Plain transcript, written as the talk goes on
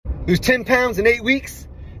Lose 10 pounds in 8 weeks.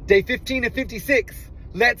 Day 15 of 56.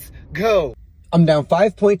 Let's go. I'm down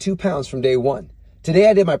 5.2 pounds from day 1. Today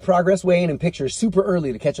I did my progress weigh-in and pictures super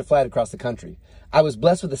early to catch a flight across the country. I was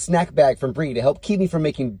blessed with a snack bag from Bree to help keep me from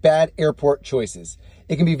making bad airport choices.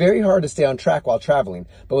 It can be very hard to stay on track while traveling,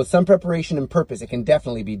 but with some preparation and purpose, it can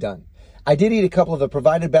definitely be done. I did eat a couple of the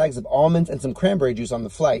provided bags of almonds and some cranberry juice on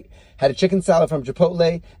the flight, had a chicken salad from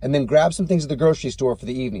Chipotle, and then grabbed some things at the grocery store for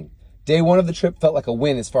the evening. Day 1 of the trip felt like a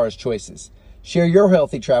win as far as choices. Share your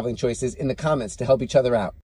healthy traveling choices in the comments to help each other out.